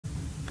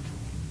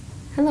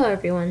Hello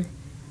everyone.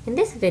 In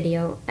this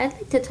video, I'd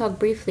like to talk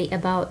briefly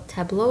about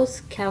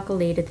Tableau's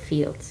calculated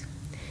fields.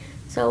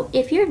 So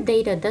if your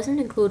data doesn't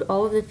include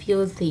all of the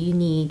fields that you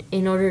need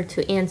in order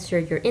to answer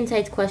your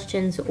insights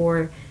questions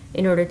or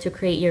in order to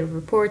create your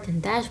report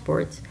and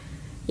dashboards,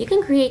 you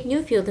can create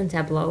new fields in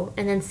Tableau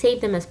and then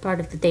save them as part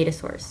of the data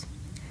source.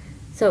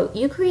 So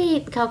you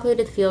create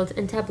calculated fields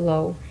in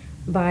Tableau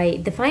by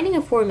defining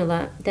a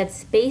formula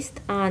that's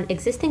based on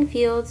existing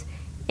fields,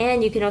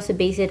 and you can also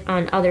base it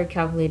on other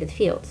calculated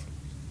fields.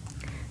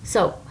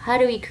 So, how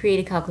do we create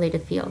a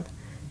calculated field?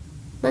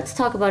 Let's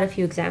talk about a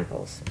few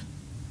examples.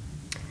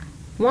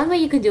 One way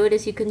you can do it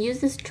is you can use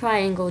this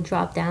triangle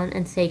drop down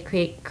and say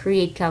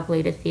create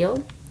calculated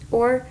field,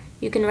 or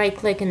you can right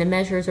click in the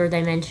measures or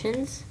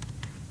dimensions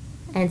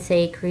and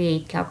say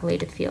create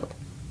calculated field.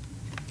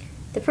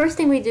 The first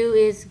thing we do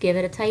is give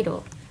it a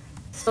title.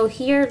 So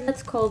here,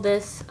 let's call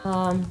this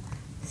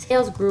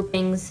sales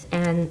groupings,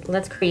 and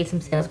let's create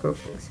some sales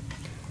groupings.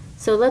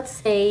 So let's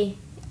say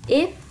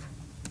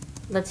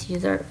let's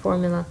use our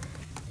formula.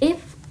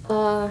 If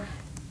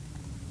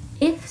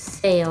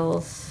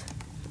sales,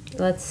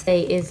 let's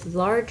say, is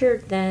larger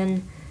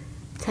than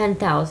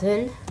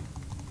 10,000,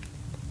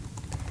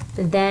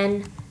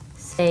 then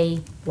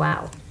say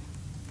wow.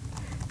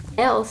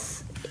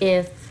 Else,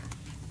 if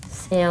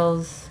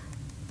sales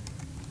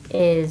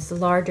is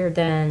larger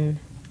than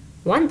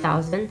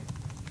 1,000,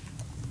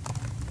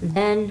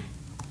 then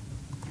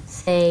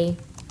say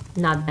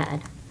not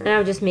bad. And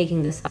I'm just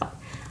making this up.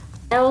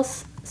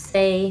 Else,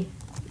 say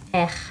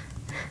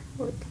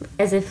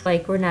as if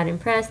like we're not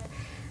impressed,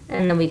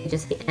 and then we could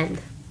just say end.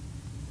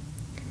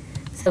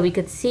 So we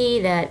could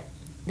see that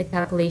the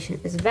calculation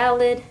is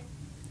valid,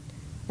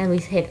 and we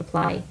hit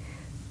apply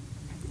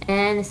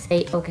and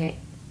say okay.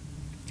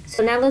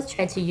 So now let's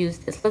try to use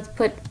this. Let's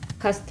put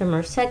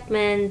customer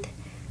segment,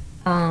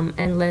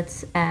 and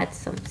let's add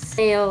some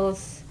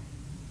sales,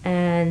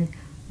 and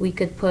we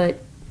could put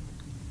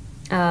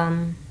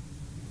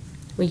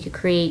we could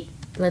create,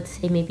 let's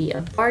say, maybe a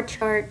bar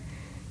chart,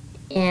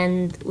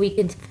 and we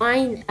can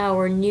find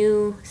our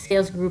new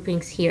sales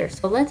groupings here.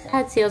 So let's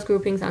add sales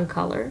groupings on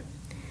color,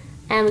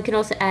 and we can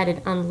also add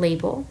it on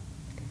label,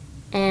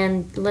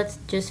 and let's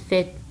just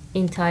fit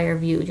entire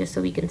view just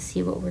so we can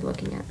see what we're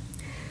looking at.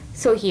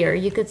 So here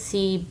you could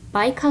see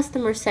by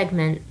customer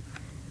segment.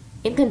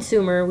 In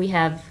consumer, we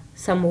have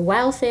some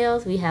wow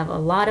sales, we have a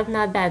lot of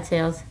not bad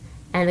sales,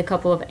 and a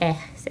couple of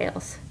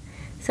sales.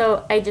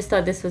 So I just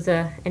thought this was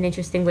an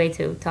interesting way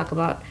to talk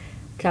about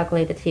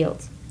calculated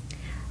fields.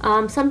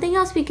 Something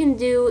else we can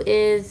do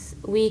is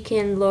we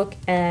can look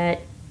at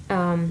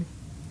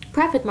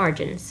profit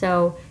margin.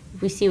 So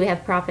if we see we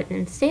have profit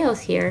and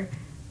sales here,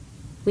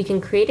 we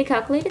can create a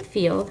calculated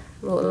field.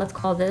 Well, let's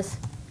call this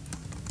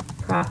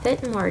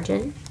profit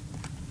margin.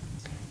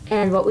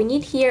 And what we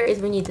need here is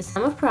we need the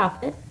sum of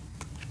profit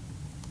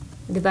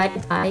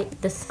divided by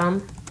the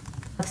sum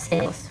of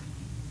sales.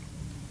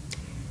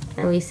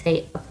 And we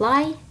say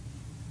apply.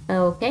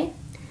 Okay.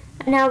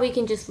 And now we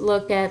can just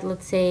look at,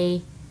 let's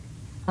say,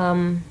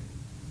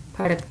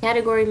 product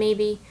category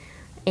maybe,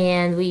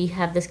 and we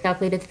have this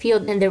calculated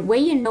field. And the way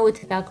you know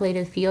it's a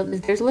calculated field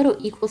is there's a little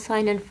equal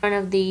sign in front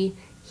of the,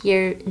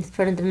 here in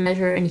front of the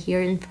measure, and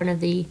here in front of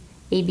the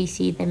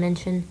ABC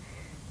dimension.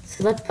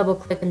 So let's double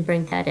click and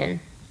bring that in.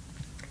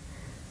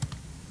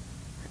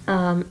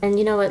 And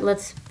you know what,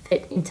 let's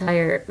fit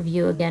entire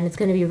view again. It's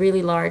going to be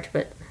really large,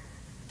 but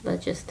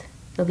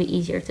it'll be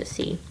easier to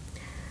see.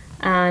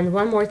 And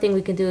one more thing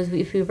we can do is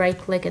if we right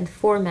click and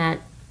format,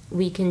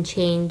 we can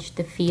change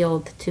the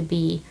field to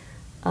be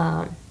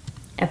a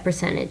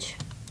percentage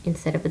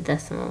instead of a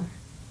decimal.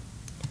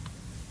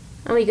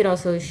 And we could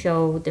also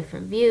show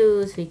different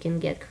views. We can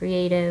get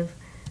creative.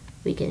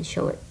 We can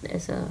show it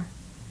as a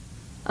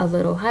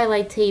little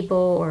highlight table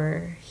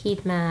or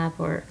heat map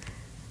or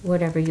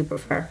whatever you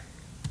prefer.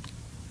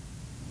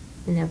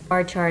 And have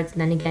bar charts,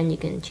 and then again you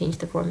can change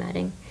the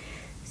formatting.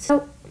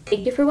 So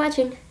thank you for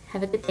watching.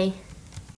 Have a good day.